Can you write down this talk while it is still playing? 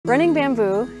Running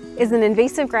bamboo is an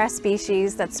invasive grass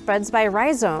species that spreads by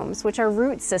rhizomes, which are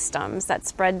root systems that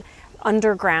spread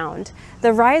underground.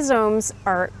 The rhizomes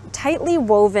are tightly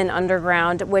woven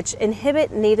underground, which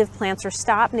inhibit native plants or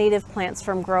stop native plants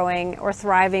from growing or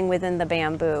thriving within the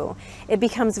bamboo. It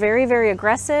becomes very, very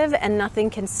aggressive and nothing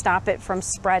can stop it from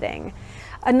spreading.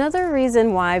 Another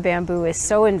reason why bamboo is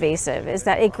so invasive is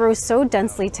that it grows so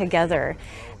densely together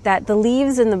that the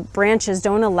leaves and the branches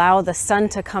don't allow the sun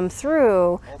to come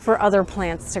through for other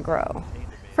plants to grow.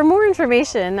 For more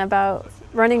information about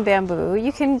running bamboo,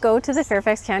 you can go to the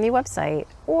Fairfax County website,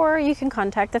 or you can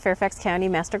contact the Fairfax County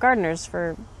Master Gardeners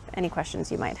for any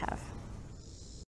questions you might have.